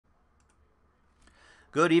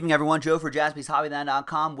Good evening, everyone. Joe for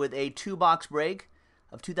JaspysHobbyland.com with a two-box break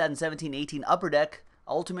of 2017-18 Upper Deck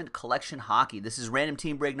Ultimate Collection Hockey. This is random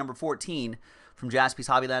team break number 14 from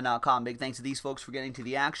JaspysHobbyland.com. Big thanks to these folks for getting to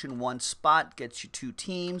the action. One spot gets you two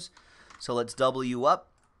teams. So let's double you up.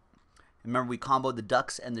 Remember, we comboed the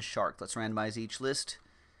Ducks and the Sharks. Let's randomize each list.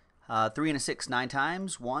 3 and a 6, 9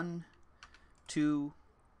 times. 1, 2,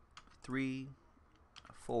 3,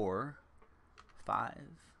 4, 5,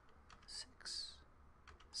 6,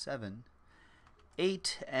 7,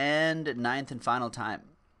 8, and ninth and final time.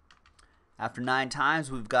 After 9 times,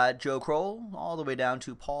 we've got Joe Kroll all the way down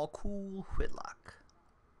to Paul Cool Whitlock.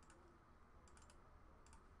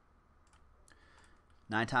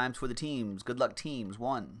 9 times for the teams. Good luck, teams.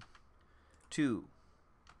 1, 2,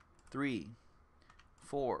 3,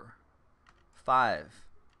 4, 5,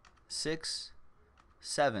 6,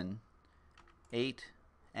 7, 8,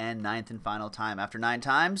 and ninth and final time. After 9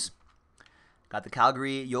 times, got the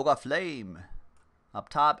Calgary Yoga Flame up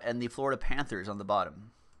top and the Florida Panthers on the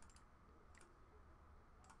bottom.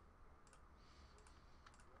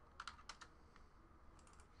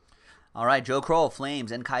 All right, Joe Kroll,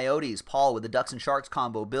 Flames and Coyotes. Paul with the Ducks and Sharks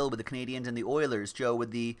combo. Bill with the Canadiens and the Oilers. Joe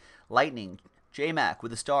with the Lightning. J-Mac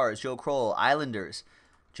with the Stars. Joe Kroll, Islanders.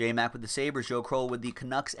 J-Mac with the Sabres. Joe Kroll with the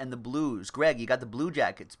Canucks and the Blues. Greg, you got the Blue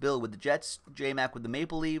Jackets. Bill with the Jets. J-Mac with the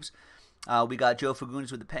Maple Leafs. We got Joe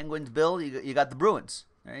Fagundes with the Penguins. Bill, you got the Bruins.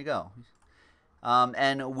 There you go.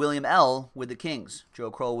 And William L. with the Kings.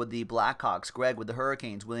 Joe Kroll with the Blackhawks. Greg with the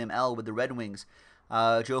Hurricanes. William L. with the Red Wings.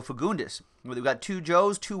 Joe Fagundes. We've got 2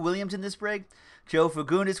 Joes, 2 Williams in this break. Joe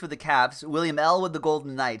Fagundes with the Caps. William L. with the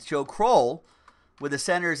Golden Knights. Joe Kroll with the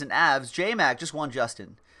Senators and Avs. J-Mac, just one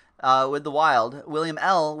Justin, with the Wild. William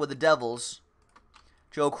L. with the Devils.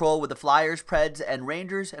 Joe Kroll with the Flyers, Preds, and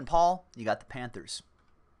Rangers. And Paul, you got the Panthers.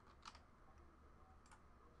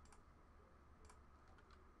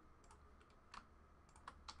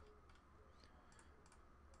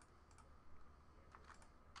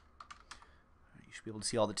 You should be able to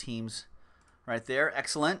see all the teams right there.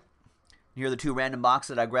 Excellent. Here are the 2 random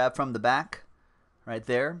boxes that I grabbed from the back right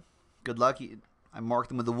there. Good luck. I marked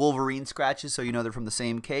them with the Wolverine scratches so you know they're from the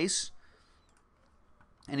same case.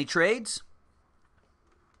 Any trades?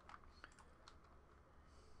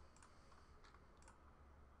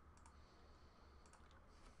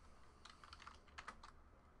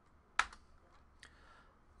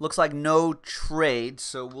 Looks like no trades,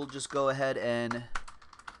 so we'll just go ahead and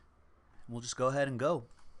go.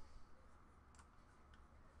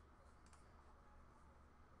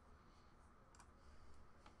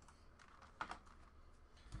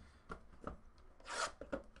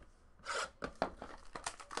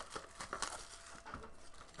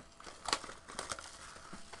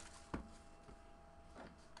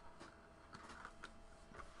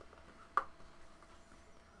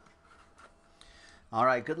 All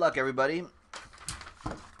right, good luck, everybody.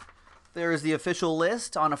 There is the official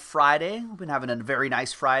list on a Friday. We've been having a very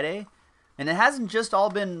nice Friday. And it hasn't just all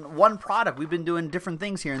been one product. We've been doing different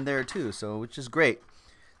things here and there, too, so which is great.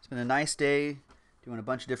 It's been a nice day, doing a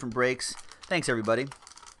bunch of different breaks. Thanks, everybody.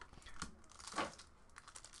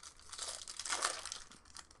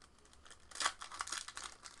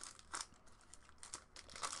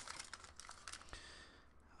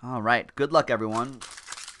 All right, good luck, everyone.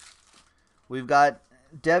 We've got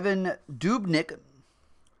Devin Dubnyk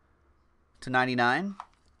to 99.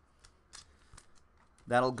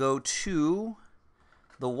 That'll go to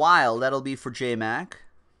the Wild. That'll be for J-Mac.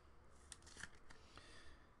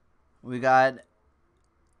 We got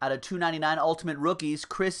out of 299 Ultimate Rookies,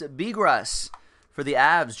 Chris Bigras for the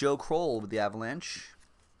Avs. Joe Kroll with the Avalanche.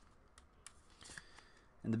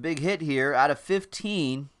 And the big hit here out of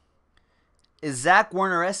 15 is Zach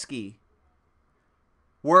Werenski.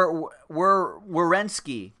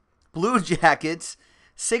 Werenski. Blue Jackets.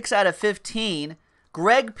 6 out of 15.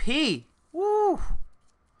 Greg P. Woo.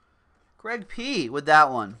 Greg P. with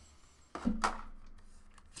that one.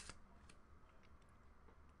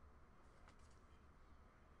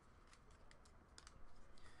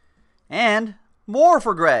 And more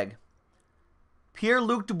for Greg.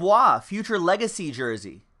 Pierre-Luc Dubois, Future Legacy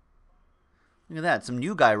jersey. Look at that. Some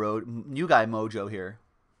new guy mojo here.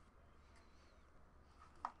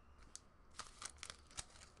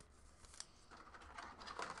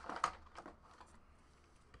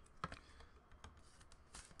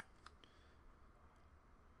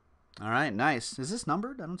 All right, nice. Is this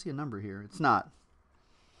numbered? I don't see a number here. It's not.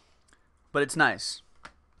 But it's nice.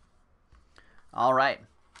 All right,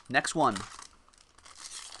 next one.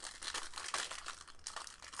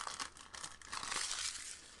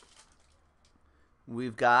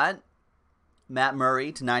 We've got Matt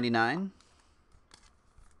Murray to 99.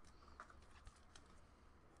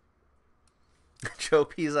 Joe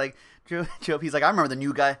P's like, Joe P's like, I remember the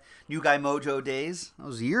new guy Mojo days. That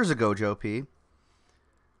was years ago, Joe P.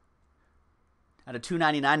 At a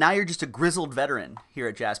 $2.99, now you're just a grizzled veteran here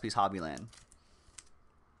at Jaspys Hobbyland.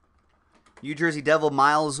 New Jersey Devil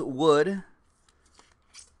Miles Wood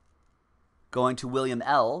going to William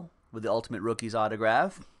L. with the Ultimate Rookies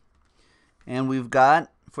autograph. And we've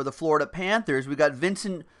got, for the Florida Panthers, we got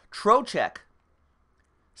Vincent Trocheck,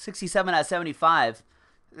 67 out of 75.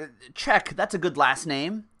 Check, that's a good last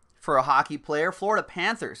name for a hockey player. Florida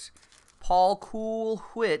Panthers. Paul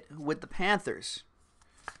Cool-Whitt with the Panthers.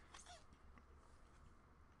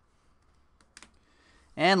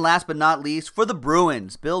 And last but not least, for the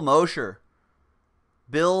Bruins, Bill Mosher.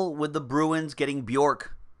 Bill with the Bruins getting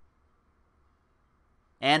Bjork.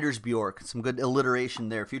 Anders Bjork. Some good alliteration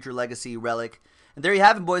there. Future Legacy Relic. And there you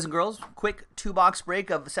have it, boys and girls. Quick 2-box break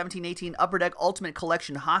of 17-18 Upper Deck Ultimate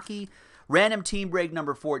Collection Hockey. Random team break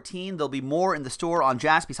number 14. There'll be more in the store on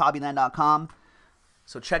JaspysHobbyland.com.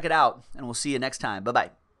 So check it out, and we'll see you next time.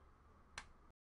 Bye-bye.